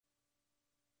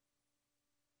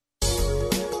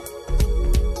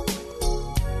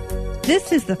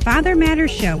This is the Father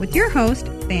Matters Show with your host,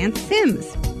 Vance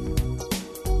Sims.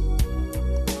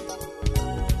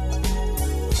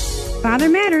 Father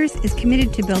Matters is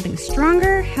committed to building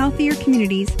stronger, healthier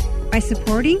communities by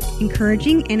supporting,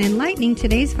 encouraging, and enlightening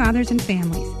today's fathers and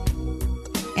families.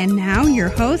 And now, your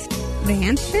host,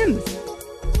 Vance Sims.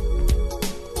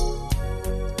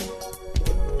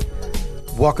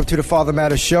 Welcome to the Father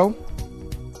Matters Show.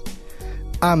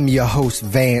 I'm your host,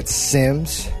 Vance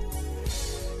Sims.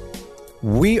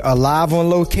 We are live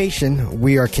on location.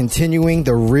 We are continuing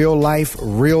the Real Life,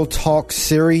 Real Talk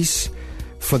series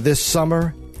for this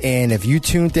summer. And if you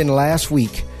tuned in last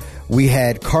week, we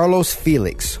had Carlos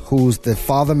Felix, who's the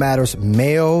Father Matters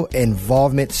male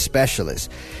involvement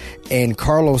specialist. And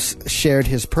Carlos shared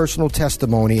his personal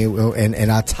testimony,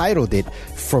 and I titled it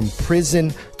From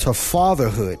Prison to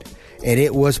Fatherhood. And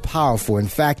it was powerful. In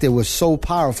fact, it was so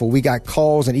powerful. We got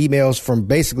calls and emails from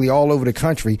basically all over the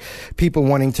country, people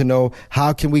wanting to know,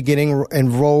 how can we get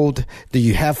enrolled? Do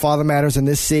you have Father Matters in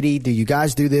this city? Do you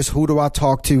guys do this? Who do I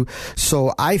talk to?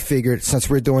 So I figured, since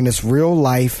we're doing this Real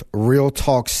Life, Real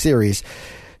Talk series,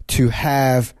 to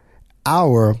have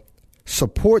our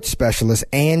support specialist,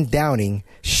 Ann Downing,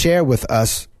 share with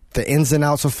us the ins and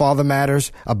outs of Father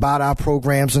Matters, about our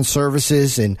programs and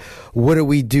services, and what do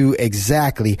we do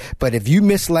exactly. But if you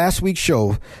missed last week's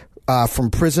show,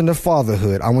 From Prison to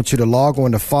Fatherhood, I want you to log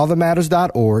on to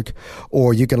fathermatters.org,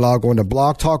 or you can log on to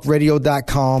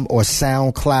blogtalkradio.com or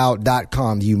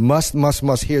soundcloud.com. You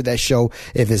must hear that show.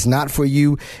 If it's not for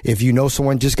you, if you know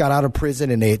someone just got out of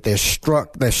prison and they're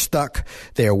stuck,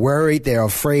 they're worried, they're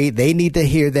afraid, they need to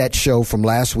hear that show from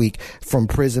last week, From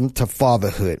Prison to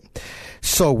Fatherhood.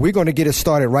 So we're going to get it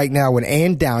started right now with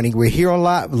Ann Downing. We're here on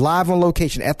live on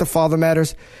location at the Father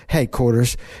Matters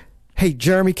headquarters. Hey,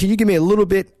 Jeremy, can you give me a little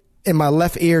bit in my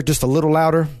left ear, just a little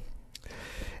louder?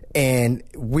 And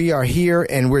we are here,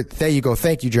 and there you go.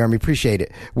 Thank you, Jeremy. Appreciate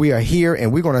it. We are here,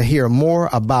 and we're going to hear more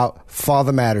about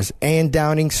Father Matters. Ann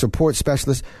Downing, support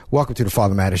specialist. Welcome to the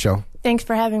Father Matters Show. Thanks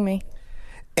for having me.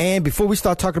 And before we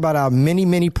start talking about our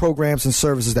many programs and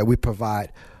services that we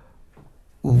provide,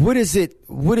 what's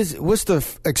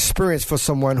the experience for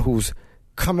someone who's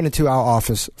coming into our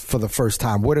office for the first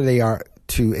time? What do they are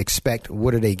to expect?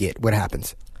 What do they get? What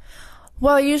happens?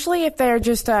 Well, usually if they're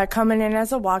just coming in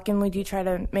as a walk-in, we do try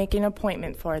to make an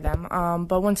appointment for them.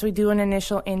 But once we do an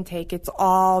initial intake, it's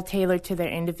all tailored to their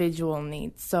individual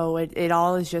needs. So it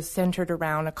all is just centered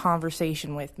around a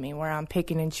conversation with me, where I'm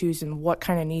picking and choosing what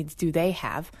kind of needs do they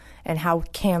have and how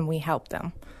can we help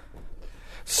them.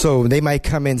 So they might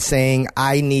come in saying,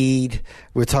 I need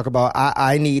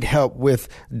help with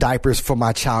diapers for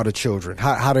my child or children.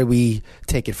 How do we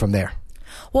take it from there?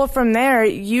 Well, from there,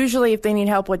 usually if they need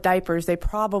help with diapers, they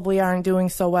probably aren't doing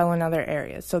so well in other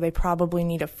areas. So they probably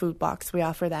need a food box. We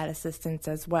offer that assistance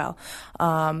as well.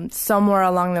 Somewhere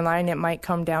along the line, it might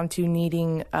come down to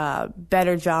needing a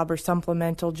better job or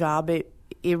supplemental job. It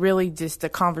really just, the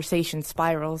conversation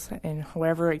spirals, and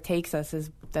wherever it takes us,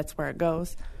 that's where it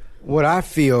goes. What I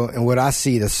feel and what I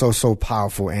see that's so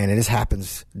powerful, and this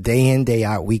happens day in, day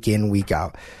out, week in, week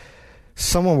out.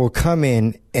 Someone will come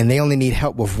in and they only need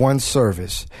help with one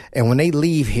service. And when they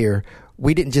leave here,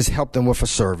 we didn't just help them with a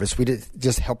service. We didn't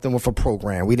just help them with a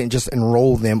program. We didn't just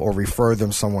enroll them or refer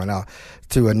them someone out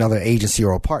to another agency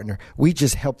or a partner. We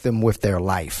just help them with their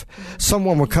life.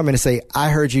 Someone will come in and say, I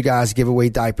heard you guys give away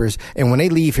diapers. And when they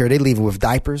leave here, they leave with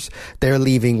diapers. They're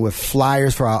leaving with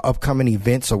flyers for our upcoming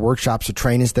events or workshops or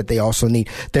trainings that they also need.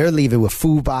 They're leaving with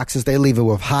food boxes. They're leaving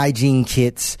with hygiene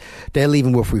kits. They're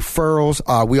leaving with referrals.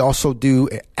 We also do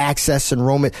access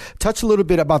enrollment. Touch a little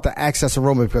bit about the access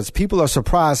enrollment, because people are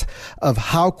surprised of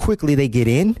how quickly they get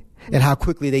in and how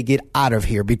quickly they get out of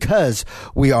here, because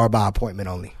we are by appointment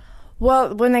only.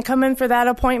 Well, when they come in for that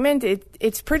appointment,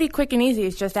 it's pretty quick and easy.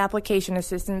 It's just application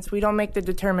assistance. We don't make the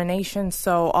determination,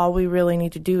 so all we really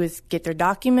need to do is get their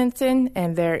documents in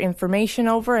and their information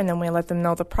over, and then we let them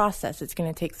know the process. It's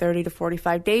going to take 30 to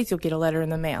 45 days. You'll get a letter in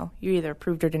the mail. You're either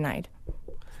approved or denied.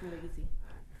 It's really easy.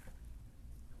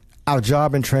 Our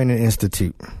Job and Training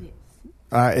Institute.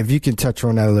 Yes. If you can touch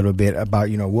on that a little bit about,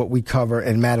 what we cover.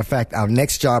 And matter of fact, our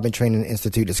next Job and Training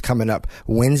Institute is coming up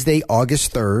Wednesday,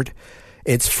 August 3rd.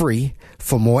 It's free.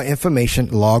 For more information,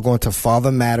 log on to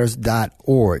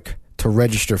fathermatters.org to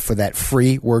register for that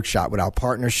free workshop with our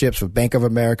partnerships with Bank of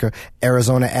America,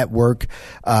 Arizona at Work,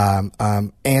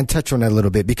 and touch on that a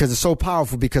little bit because it's so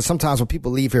powerful. Because sometimes when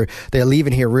people leave here, they're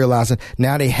leaving here realizing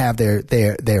now they have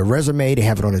their resume, they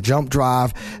have it on a jump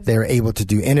drive, they're able to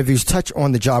do interviews. Touch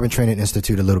on the Job and Training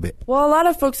Institute a little bit. Well, a lot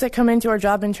of folks that come into our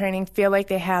job and training feel like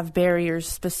they have barriers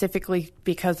specifically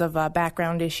because of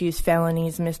background issues,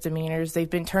 felonies, misdemeanors. They've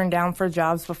been turned down for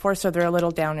jobs before, so they're a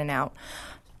little down and out.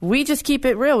 We just keep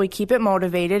it real. We keep it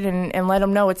motivated and let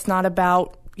them know it's not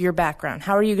about your background.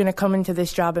 How are you going to come into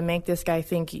this job and make this guy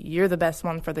think you're the best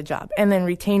one for the job? And then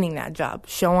retaining that job,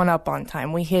 showing up on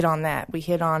time. We hit on that. We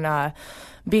hit on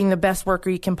being the best worker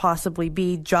you can possibly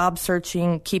be, job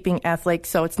searching, keeping ethics.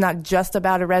 So it's not just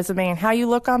about a resume and how you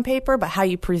look on paper, but how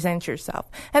you present yourself.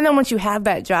 And then once you have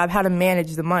that job, how to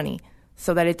manage the money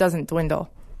so that it doesn't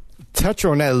dwindle. Touch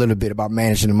on that a little bit about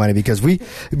managing the money because we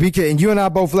can, and you and I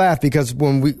both laugh because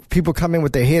when people come in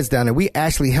with their heads down and we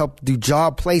actually help do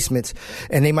job placements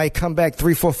and they might come back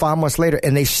 3, 4, 5 months later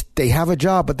and they have a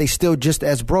job, but they still just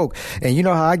as broke. And you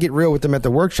know how I get real with them at the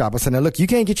workshop. I said, now look, you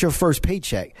can't get your first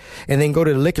paycheck and then go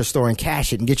to the liquor store and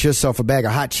cash it and get yourself a bag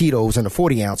of hot Cheetos and a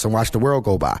 40 ounce and watch the world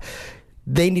go by.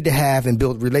 They need to have and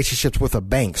build relationships with a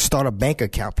bank, start a bank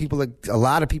account. A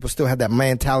lot of people still have that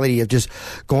mentality of just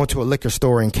going to a liquor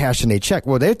store and cashing their check.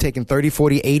 Well, they're taking $30,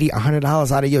 $40, $80,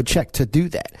 $100 out of your check to do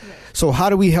that. Yeah. So how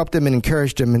do we help them and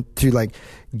encourage them to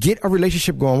get a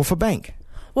relationship going with a bank?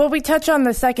 Well, we touch on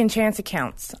the second chance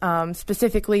accounts,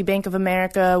 specifically Bank of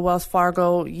America, Wells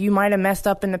Fargo. You might have messed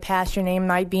up in the past. Your name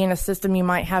might be in a system. You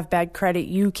might have bad credit.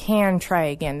 You can try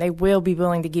again. They will be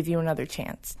willing to give you another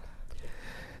chance.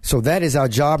 So that is our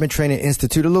Job and Training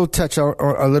Institute. A little touch on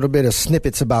a little bit of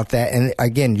snippets about that. And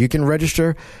again, you can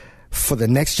register for the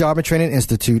next Job and Training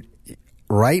Institute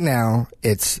right now.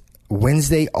 It's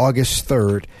Wednesday, August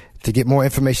 3rd. To get more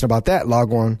information about that,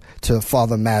 log on to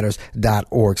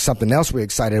fathermatters.org. Something else we're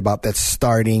excited about that's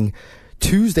starting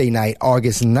Tuesday night,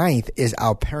 August 9th, is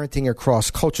our Parenting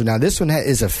Across Culture. Now, this one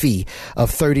is a fee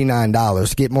of $39.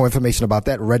 To get more information about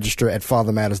that, register at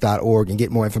fathermatters.org and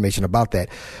get more information about that.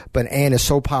 But Ann is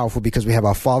so powerful because we have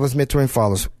our Fathers Mentoring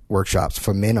Fathers workshops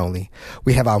for men only.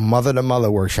 We have our Mother to Mother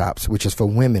workshops, which is for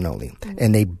women only.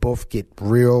 And they both get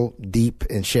real deep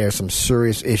and share some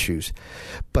serious issues.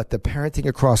 But the Parenting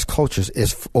Across Cultures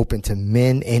is open to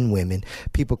men and women.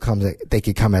 People they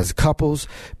can come as couples.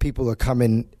 People are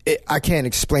coming. I can't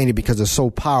explain it because it's so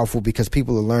powerful because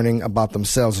people are learning about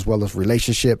themselves as well as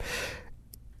relationship.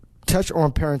 Touch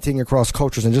on Parenting Across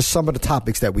Cultures and just some of the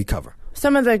topics that we cover.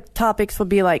 Some of the topics will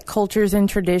be like cultures and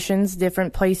traditions,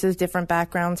 different places, different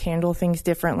backgrounds handle things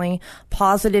differently,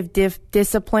 positive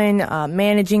discipline,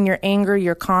 managing your anger,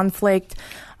 your conflict,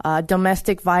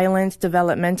 domestic violence,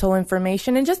 developmental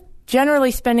information, and just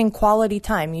generally spending quality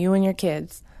time, you and your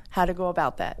kids, how to go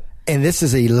about that. And this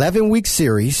is an 11-week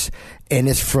series, and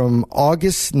it's from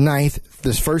August 9th.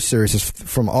 This first series is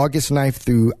from August 9th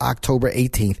through October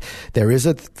 18th. There is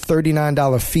a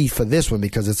 $39 fee for this one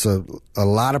because it's a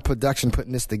lot of production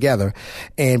putting this together,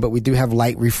 but we do have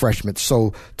light refreshments.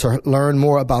 So to learn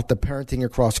more about the Parenting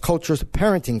Across Cultures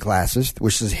parenting classes,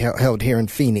 which is held here in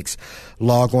Phoenix,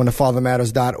 log on to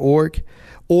fathermatters.org.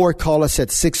 Or call us at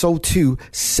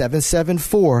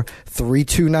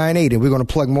 602-774-3298. And we're going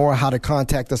to plug more how to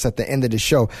contact us at the end of the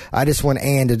show. I just want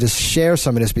Ann to just share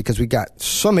some of this because we got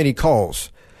so many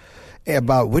calls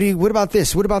about what about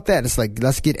this? What about that? It's like,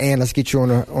 let's get you on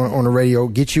the radio,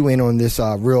 get you in on this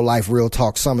Real Life, Real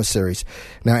Talk Summer Series.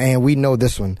 Now, Ann, we know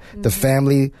this one, the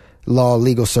family law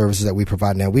legal services that we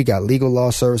provide now. We got legal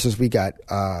law services. We got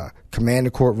command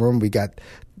the courtroom.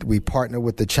 We partner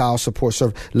with the child support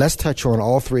service. Let's touch on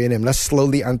all three of them. Let's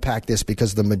slowly unpack this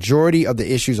because the majority of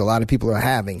the issues a lot of people are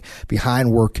having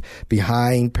behind work,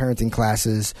 behind parenting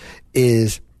classes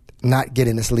is not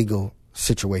getting this legal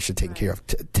situation taken care of.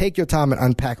 Take your time and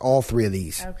unpack all three of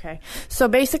these. Okay. So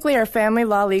basically our family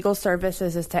law legal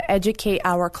services is to educate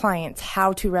our clients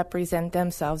how to represent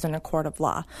themselves in a court of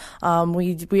law.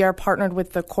 We are partnered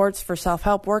with the courts for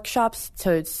self-help workshops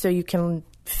so you can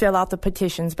fill out the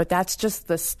petitions, but that's just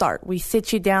the start. We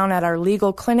sit you down at our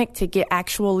legal clinic to get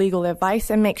actual legal advice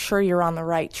and make sure you're on the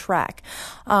right track.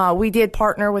 We did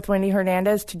partner with Wendy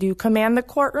Hernandez to do Command the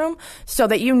Courtroom so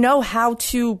that you know how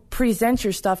to present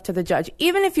your stuff to the judge,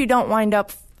 even if you don't wind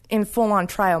up in full-on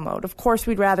trial mode. Of course,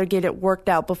 we'd rather get it worked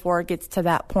out before it gets to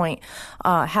that point.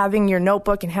 Having your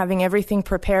notebook and having everything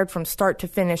prepared from start to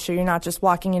finish so you're not just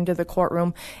walking into the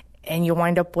courtroom and you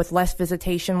wind up with less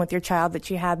visitation with your child that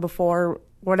you had before,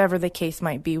 whatever the case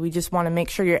might be. We just want to make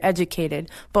sure you're educated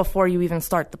before you even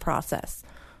start the process.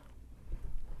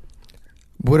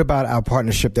 What about our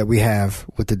partnership that we have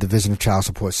with the Division of Child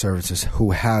Support Services,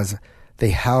 they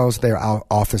house their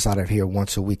office out of here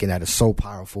once a week, and that is so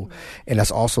powerful. And let's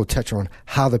also touch on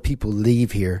how the people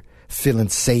leave here feeling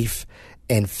safe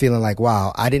and feeling like,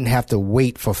 wow, I didn't have to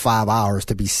wait for 5 hours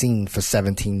to be seen for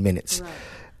 17 minutes. Right.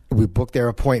 We book their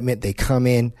appointment, they come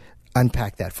in.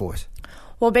 Unpack that for us.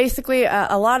 Well, basically,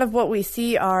 a lot of what we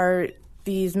see are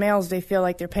these males, they feel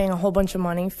like they're paying a whole bunch of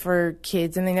money for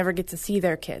kids and they never get to see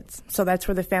their kids. So that's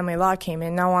where the family law came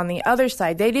in. Now, on the other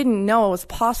side, they didn't know it was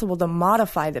possible to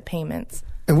modify the payments.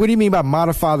 And what do you mean by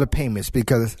modify the payments?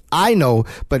 Because I know,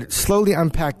 but slowly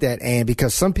unpack that, Ann,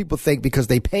 because some people think because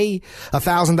they pay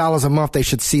 $1,000 a month, they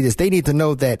should see this. They need to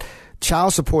know that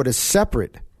child support is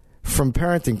separate from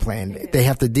parenting plan. They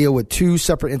have to deal with two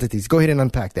separate entities. Go ahead and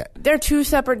unpack that. They're two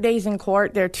separate days in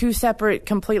court. They're two separate,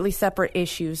 completely separate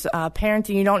issues.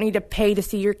 Parenting, you don't need to pay to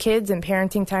see your kids, and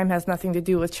parenting time has nothing to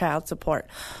do with child support.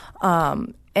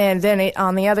 And then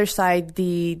on the other side,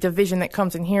 the division that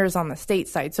comes in here is on the state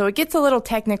side. So it gets a little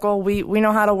technical. We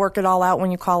know how to work it all out when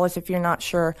you call us if you're not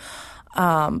sure.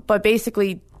 But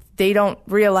basically, they don't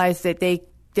realize that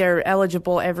they're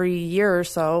eligible every year or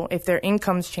so if their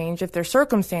incomes change, if their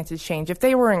circumstances change. If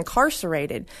they were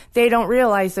incarcerated, they don't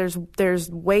realize there's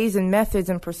ways and methods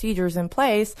and procedures in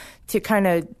place to kind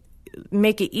of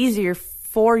make it easier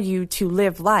for you to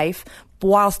live life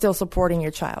while still supporting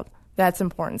your child. That's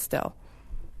important still.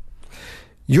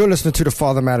 You're listening to the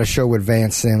Father Matters Show with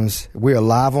Van Sims. We are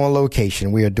live on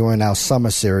location. We are doing our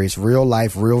summer series, Real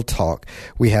Life, Real Talk.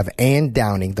 We have Ann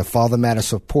Downing, the Father Matters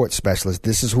Support Specialist.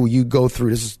 This is who you go through.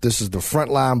 This is the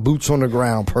frontline, boots on the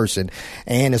ground person.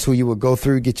 Ann is who you will go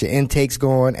through, get your intakes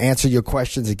going, answer your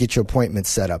questions, and get your appointments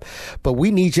set up. But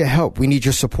we need your help. We need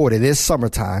your support. It is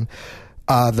summertime.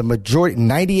 The majority,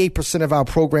 98% of our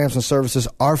programs and services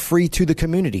are free to the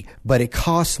community, but it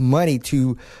costs money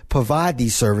to provide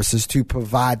these services, to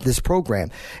provide this program.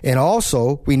 And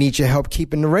also, we need your help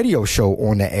keeping the radio show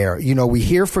on the air. You know, we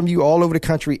hear from you all over the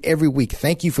country every week.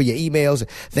 Thank you for your emails.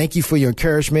 Thank you for your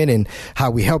encouragement and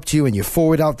how we helped you, and you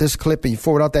forward out this clip and you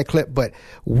forward out that clip. But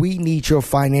we need your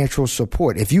financial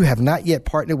support. If you have not yet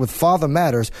partnered with Father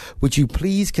Matters, would you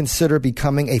please consider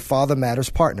becoming a Father Matters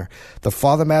partner? The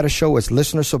Father Matters Show is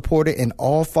listener supported, and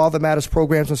all Father Matters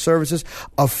programs and services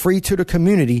are free to the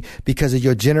community because of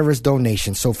your generous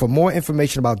donation. So for more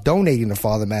information about donating to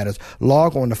Father Matters,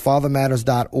 log on to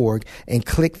fathermatters.org and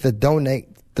click the donate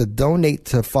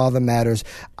to Father Matters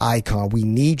icon. We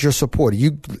need your support.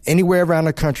 You anywhere around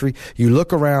the country, you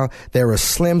look around, there is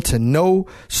slim to no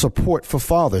support for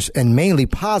fathers, and mainly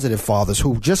positive fathers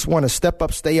who just want to step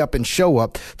up, stay up, and show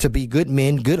up to be good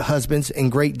men, good husbands,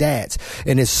 and great dads.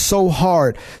 And it's so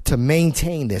hard to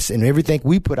maintain this. And everything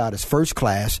we put out is first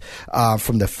class,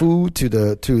 from the food to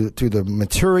the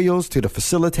materials to the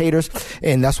facilitators.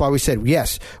 And that's why we said,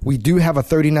 yes, we do have a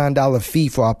 $39 fee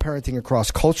for our parenting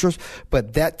across cultures,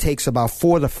 but that takes about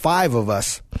 4 to 5 of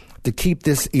us to keep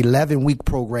this 11-week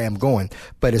program going.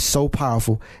 But it's so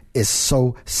powerful. It's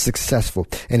so successful.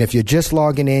 And if you're just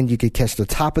logging in, you could catch the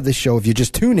top of the show. If you're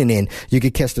just tuning in, you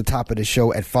could catch the top of the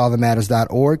show at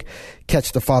fathermatters.org.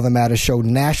 Catch the Father Matters Show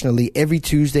nationally every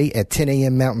Tuesday at 10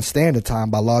 a.m. Mountain Standard Time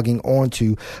by logging on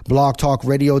to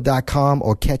blogtalkradio.com,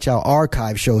 or catch our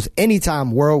archive shows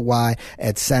anytime worldwide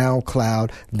at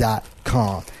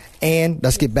soundcloud.com. And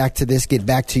let's get back to this, get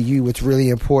back to you. It's really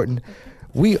important.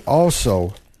 We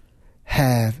also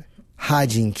have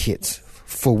hygiene kits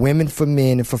for women, for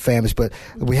men, and for families. But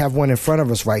we have one in front of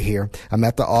us right here. I'm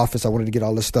at the office. I wanted to get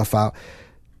all this stuff out.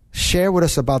 Share with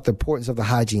us about the importance of the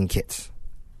hygiene kits.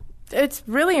 It's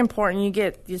really important. You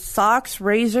get your socks,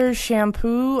 razors,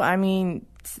 shampoo. I mean,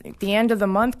 the end of the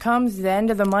month comes, the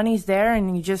end of the money's there,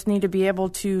 and you just need to be able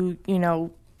to,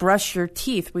 brush your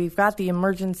teeth. We've got the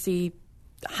emergency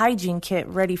hygiene kit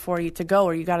ready for you to go,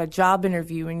 or you got a job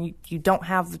interview and you don't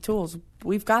have the tools.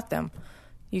 We've got them.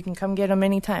 You can come get them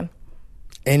anytime.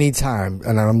 Anytime.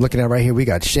 And I'm looking at right here, we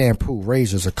got shampoo,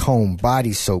 razors, a comb,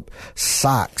 body soap,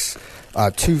 socks,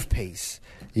 toothpaste,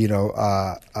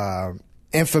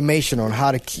 information on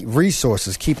how to keep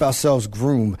resources, keep ourselves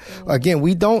groomed. Again,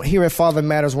 we don't here at Father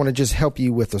Matters want to just help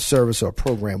you with a service or a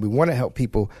program. We want to help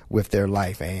people with their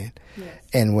life, Ann. Yes.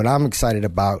 And what I'm excited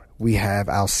about, we have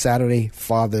our Saturday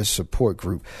Father Support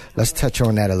Group. Let's touch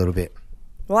on that a little bit.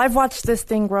 Well, I've watched this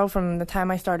thing grow from the time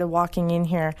I started walking in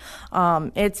here.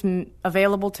 It's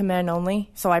available to men only,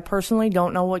 so I personally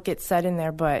don't know what gets said in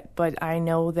there, but I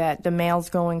know that the males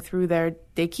going through there,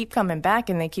 they keep coming back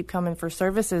and they keep coming for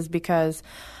services because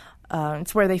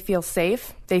it's where they feel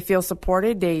safe, they feel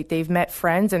supported, they've met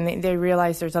friends, and they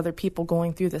realize there's other people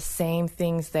going through the same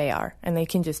things they are, and they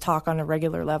can just talk on a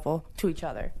regular level to each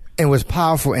other. And what's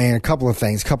powerful, and a couple of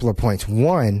things, couple of points.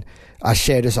 One, I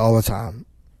share this all the time.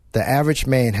 The average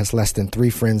man has less than 3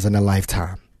 friends in a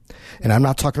lifetime. And I'm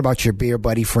not talking about your beer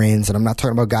buddy friends, and I'm not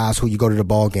talking about guys who you go to the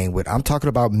ball game with. I'm talking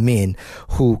about men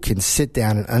who can sit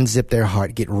down and unzip their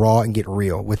heart, get raw and get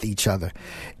real with each other.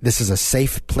 This is a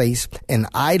safe place, and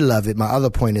I love it. My other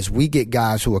point is we get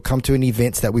guys who will come to an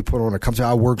events that we put on or come to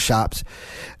our workshops,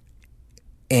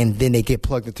 and then they get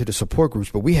plugged into the support groups.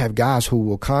 But we have guys who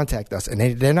will contact us,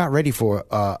 and they're not ready for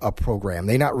a program.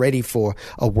 They're not ready for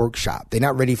a workshop. They're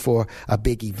not ready for a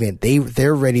big event.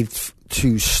 They're ready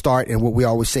to start. And what we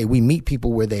always say, we meet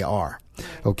people where they are.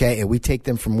 Okay. And we take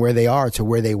them from where they are to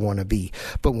where they want to be.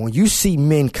 But when you see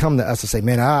men come to us and say,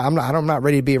 man, I'm not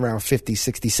ready to be around 50,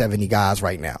 60, 70 guys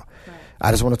right now. Right.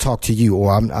 I just want to talk to you,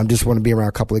 or I'm just want to be around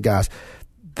a couple of guys.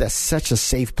 That's such a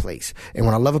safe place. And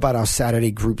what I love about our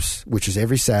Saturday groups, which is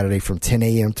every Saturday from 10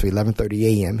 a.m. to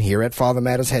 11:30 a.m. here at Father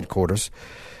Matters headquarters,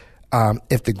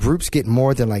 if the groups get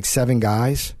more than like 7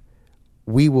 guys,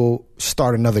 we will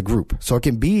start another group. So it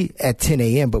can be at 10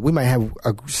 a.m., but we might have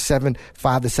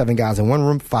 5 to 7 guys in one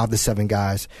room, 5 to 7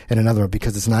 guys in another room,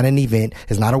 because it's not an event,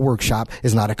 it's not a workshop,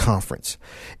 it's not a conference.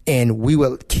 And we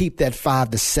will keep that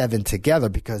 5 to 7 together,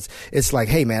 because it's like,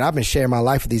 hey man, I've been sharing my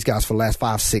life with these guys for the last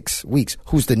 5-6 weeks.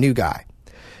 Who's the new guy?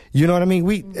 You know what I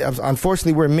mean?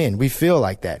 Unfortunately, we're men. We feel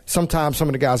like that. Sometimes some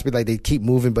of the guys be like, they keep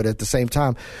moving, but at the same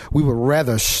time, we would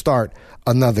rather start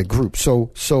another group. So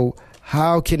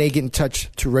how can they get in touch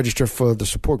to register for the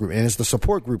support group? And is the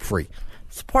support group free?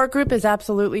 Support group is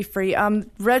absolutely free.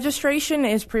 Registration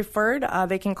is preferred.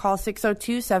 They can call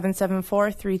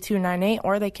 602-774-3298,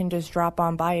 or they can just drop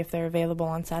on by if they're available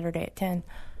on Saturday at 10.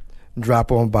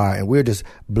 Drop on by. And we're just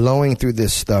blowing through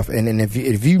this stuff. And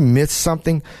if you miss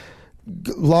something,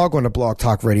 log on to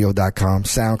blogtalkradio.com,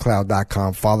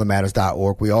 soundcloud.com,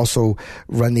 fathermatters.org. We also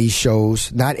run these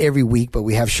shows, not every week, but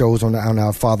we have shows on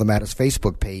our Father Matters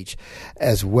Facebook page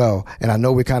as well. And I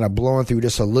know we're kind of blowing through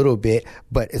this a little bit,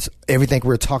 but it's everything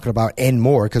we're talking about and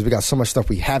more, because we got so much stuff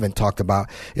we haven't talked about,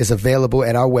 is available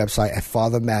at our website at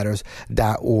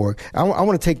fathermatters.org. I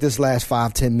want to take this last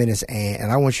 5-10 minutes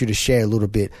and I want you to share a little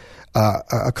bit,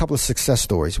 a couple of success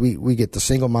stories. We get the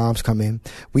single moms come in.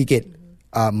 We get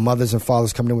mothers and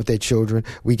fathers coming in with their children.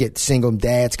 We get single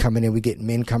dads coming in. We get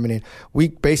men coming in. We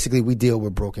deal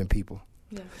with broken people.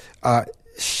 Yeah.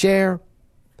 Share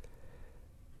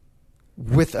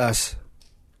with us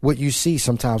what you see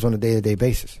sometimes on a day-to-day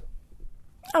basis.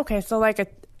 Okay, so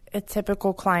like a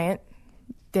typical client,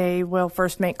 they will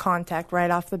first make contact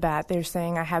right off the bat. They're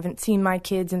saying, I haven't seen my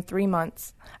kids in 3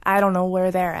 months. I don't know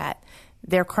where they're at.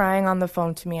 They're crying on the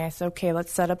phone to me. I said, okay,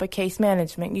 let's set up a case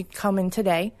management. You can come in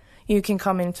today. You can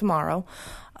come in tomorrow.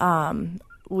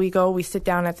 We sit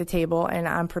down at the table, and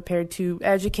I'm prepared to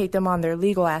educate them on their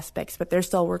legal aspects, but they're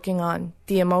still working on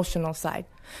the emotional side.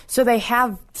 So they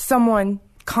have someone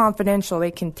confidential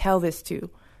they can tell this to,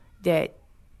 that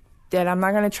I'm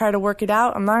not going to try to work it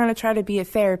out. I'm not going to try to be a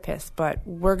therapist, but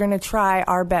we're going to try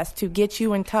our best to get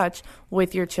you in touch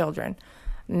with your children.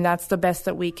 And that's the best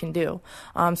that we can do.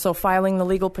 So filing the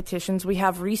legal petitions, we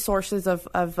have resources of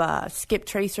skip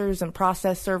tracers and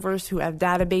process servers who have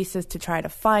databases to try to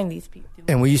find these people.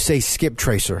 And when you say skip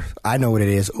tracer, I know what it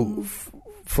is.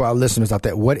 For our listeners out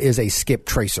there, what is a skip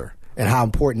tracer and how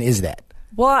important is that?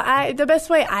 Well, the best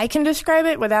way I can describe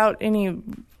it without any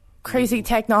crazy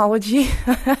technology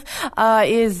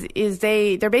is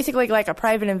they're basically like a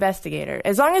private investigator.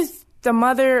 As long as the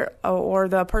mother or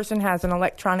the person has an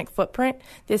electronic footprint,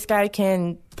 this guy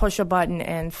can push a button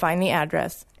and find the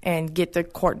address and get the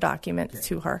court documents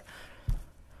to her.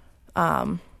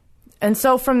 And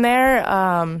so from there,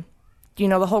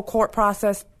 the whole court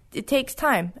process, it takes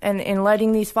time. And in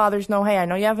letting these fathers know, hey, I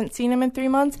know you haven't seen him in 3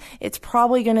 months. It's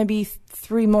probably going to be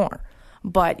 3 more.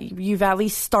 But you've at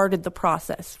least started the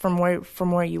process from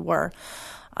where you were.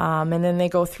 And then they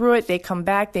go through it, they come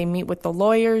back, they meet with the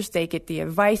lawyers, they get the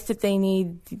advice that they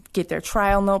need, get their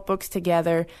trial notebooks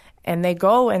together, and they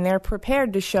go and they're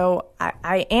prepared to show,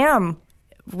 I am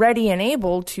ready and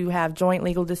able to have joint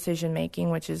legal decision making,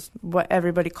 which is what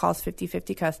everybody calls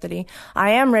 50-50 custody.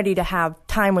 I am ready to have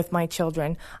time with my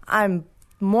children. I'm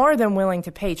more than willing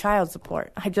to pay child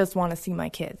support. I just want to see my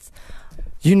kids.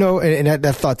 And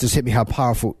that thought just hit me, how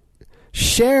powerful.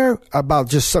 Share about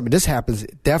just something. This happens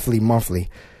definitely monthly.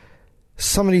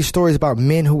 Some of these stories about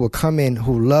men who will come in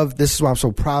who love. This is why I'm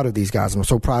so proud of these guys. I'm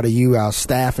so proud of you, our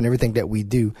staff, and everything that we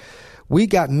do. We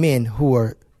got men who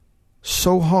are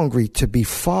so hungry to be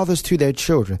fathers to their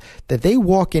children that they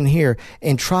walk in here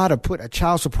and try to put a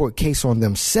child support case on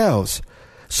themselves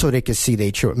so they can see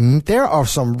their children. There are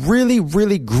some really,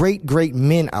 really great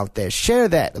men out there. Share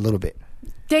that a little bit.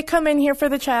 They come in here for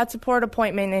the child support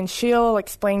appointment, and she'll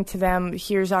explain to them,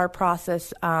 here's our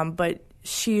process, but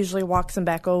she usually walks them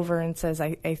back over and says,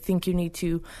 I think you need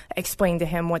to explain to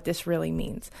him what this really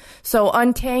means. So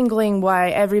untangling why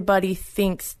everybody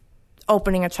thinks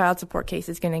opening a child support case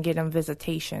is going to get them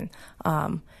visitation,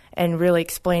 and really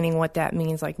explaining what that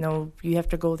means. Like, no, you have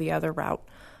to go the other route.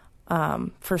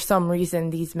 For some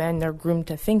reason, these men, they're groomed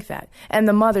to think that. And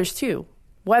the mothers, too.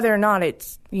 Whether or not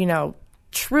it's,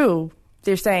 true,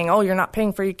 they're saying, oh, you're not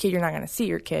paying for your kid, you're not going to see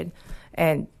your kid.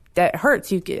 And that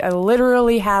hurts. I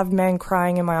literally have men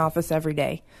crying in my office every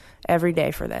day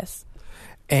for this.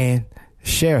 And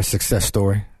share a success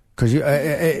story. Because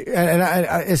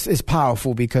it's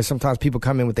powerful, because sometimes people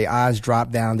come in with their eyes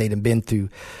dropped down. They've been through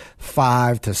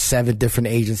 5 to 7 different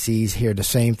agencies, hear the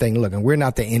same thing. Look, and we're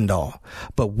not the end all,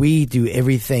 but we do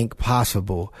everything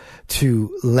possible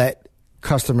to let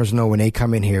customers know when they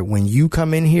come in here. When you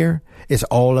come in here, it's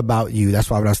all about you. That's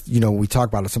why we talk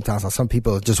about it sometimes. How some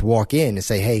people just walk in and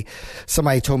say, "Hey,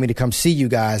 somebody told me to come see you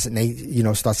guys," and they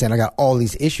start saying, "I got all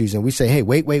these issues," and we say, "Hey,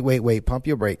 wait, pump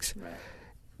your brakes." Right.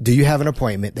 Do you have an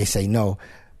appointment? They say no.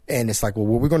 And it's like, well,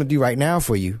 what we're going to do right now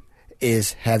for you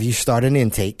is have you start an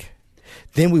intake.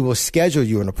 Then we will schedule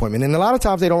you an appointment. And a lot of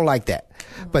times they don't like that.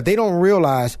 Mm-hmm. But they don't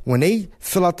realize when they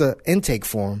fill out the intake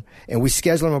form and we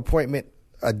schedule an appointment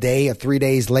a day or 3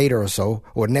 days later or so,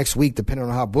 or next week, depending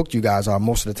on how booked you guys are,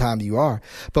 most of the time you are.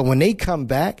 But when they come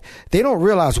back, they don't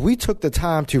realize we took the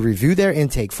time to review their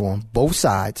intake form, both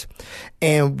sides,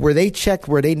 and where they check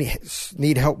where they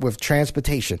need help with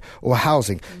transportation or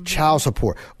housing, mm-hmm. child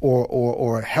support,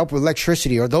 or help with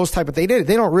electricity, or those type of things.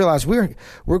 They don't realize we're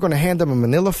going to hand them a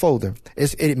manila folder.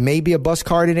 It may be a bus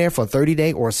card in there for a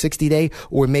 30-day or a 60-day,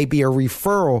 or it may be a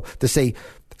referral to say,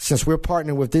 since we're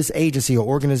partnering with this agency or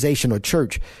organization or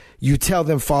church, you tell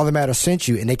them Father Matters sent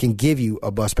you, and they can give you a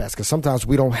bus pass, because sometimes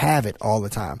we don't have it all the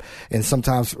time. And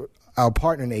sometimes our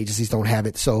partnering agencies don't have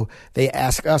it. So they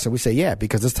ask us, and we say, yeah,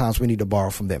 because there's times we need to borrow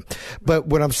from them. But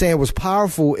what I'm saying was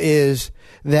powerful is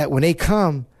that when they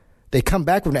come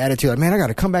back with an attitude like, man, I got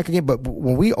to come back again. But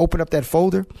when we open up that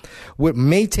folder, what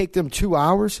may take them 2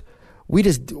 hours, we're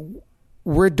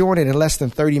doing it in less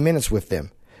than 30 minutes with them.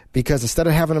 Because instead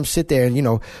of having them sit there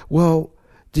and, well,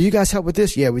 do you guys help with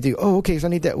this? Yeah, we do. Oh, okay, so I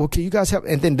need that. Well, can you guys help?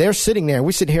 And then they're sitting there and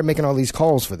we're sitting here making all these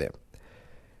calls for them.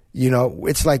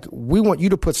 It's like we want you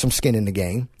to put some skin in the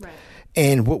game. Right.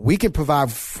 And what we can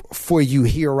provide for you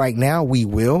here right now, we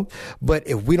will. But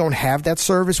if we don't have that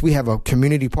service, we have a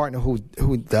community partner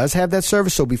who does have that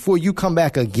service. So before you come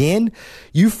back again,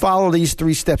 you follow these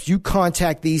 3 steps. You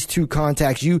contact these 2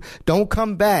 contacts. You don't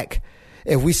come back.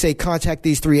 If we say contact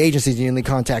these 3 agencies, you only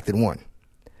contacted 1.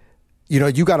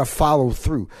 You got to follow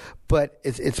through. But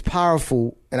it's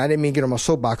powerful, and I didn't mean to get on my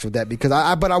soapbox with that, because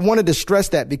I wanted to stress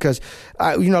that, because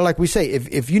like we say,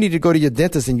 if you need to go to your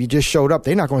dentist and you just showed up,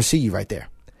 they're not going to see you right there.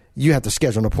 You have to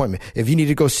schedule an appointment. If you need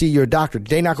to go see your doctor,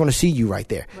 they're not going to see you right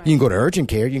there. Right. You can go to urgent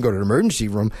care, you can go to the emergency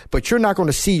room, but you're not going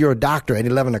to see your doctor at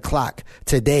 11 o'clock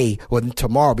today or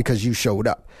tomorrow because you showed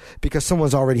up. Because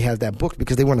someone's already has that booked,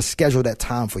 because they want to schedule that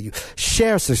time for you.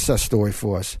 Share a success story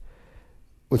for us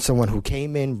with someone who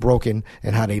came in broken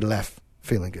and how they left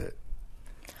feeling good.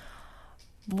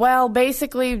 Well,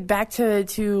 basically, back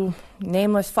to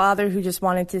nameless father who just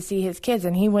wanted to see his kids,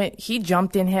 and he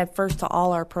jumped in head first to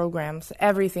all our programs,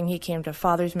 everything. He came to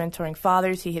Fathers Mentoring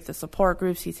Fathers, he hit the support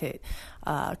groups, he's hit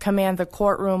Command the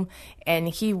Courtroom, and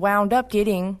he wound up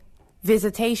getting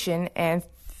visitation and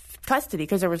custody,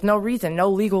 because there was no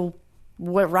legal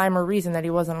rhyme or reason that he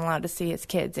wasn't allowed to see his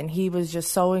kids. And he was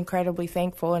just so incredibly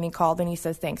thankful, and he called and he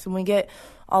says thanks. And we get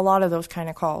a lot of those kind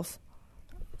of calls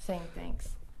saying thanks.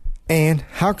 And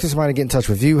how can somebody get in touch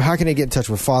with you? How can they get in touch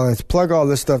with Father? Let's plug all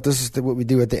this stuff. This is what we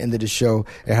do at the end of the show,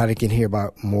 and how they can hear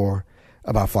more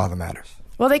about Father Matters.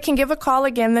 Well, they can give a call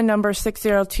again. The number is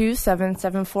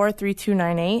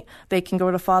 602-774-3298. They can go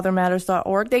to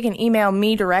fathermatters.org. They can email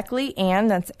me directly, Anne,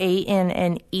 that's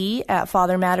ANNE, at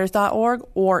fathermatters.org,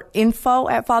 or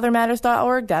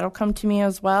info@fathermatters.org. That'll come to me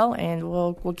as well, and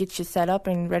we'll get you set up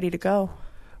and ready to go.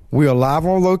 We are live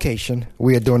on location.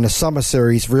 We are doing the summer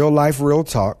series, Real Life, Real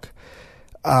Talk.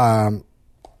 Ann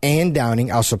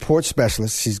Downing, our support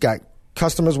specialist, she's got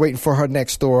customers waiting for her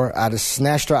next door. I just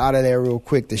snatched her out of there real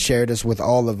quick to share this with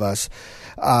all of us.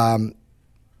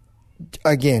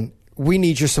 Again, we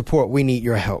need your support. We need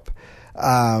your help.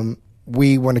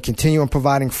 We want to continue on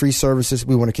providing free services.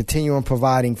 We want to continue on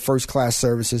providing first-class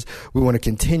services. We want to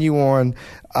continue on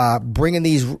bringing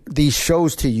these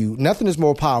shows to you. Nothing is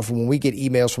more powerful when we get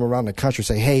emails from around the country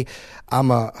say, hey, I'm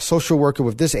a social worker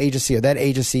with this agency or that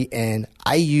agency, and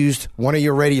I used one of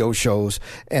your radio shows,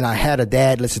 and I had a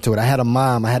dad listen to it. I had a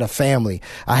mom. I had a family.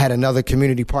 I had another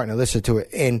community partner listen to it,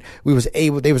 and they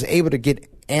was able to get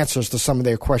answers to some of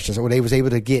their questions, or they was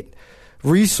able to get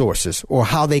resources or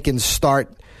how they can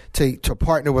start to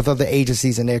partner with other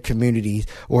agencies in their communities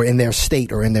or in their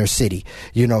state or in their city.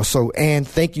 So Ann,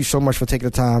 thank you so much for taking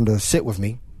the time to sit with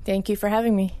me. Thank you for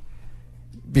having me.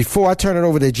 Before I turn it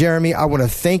over to Jeremy, I want to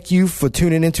thank you for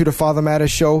tuning into the Father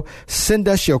Matters show. Send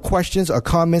us your questions or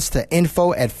comments to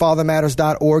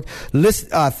info@fathermatters.org.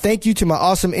 Thank you to my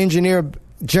awesome engineer,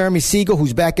 Jeremy Siegel,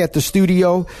 who's back at the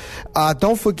studio.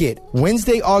 Don't forget,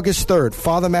 Wednesday, August 3rd,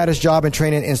 Father Matters Job and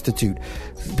Training Institute.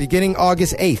 Beginning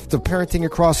August 8th, the Parenting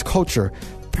Across Culture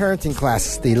parenting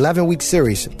classes, the 11-week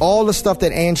series, all the stuff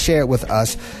that Ann shared with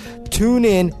us. Tune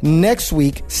in next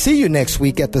week. See you next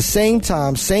week at the same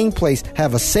time, same place.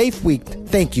 Have a safe week.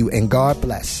 Thank you, and God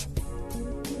bless.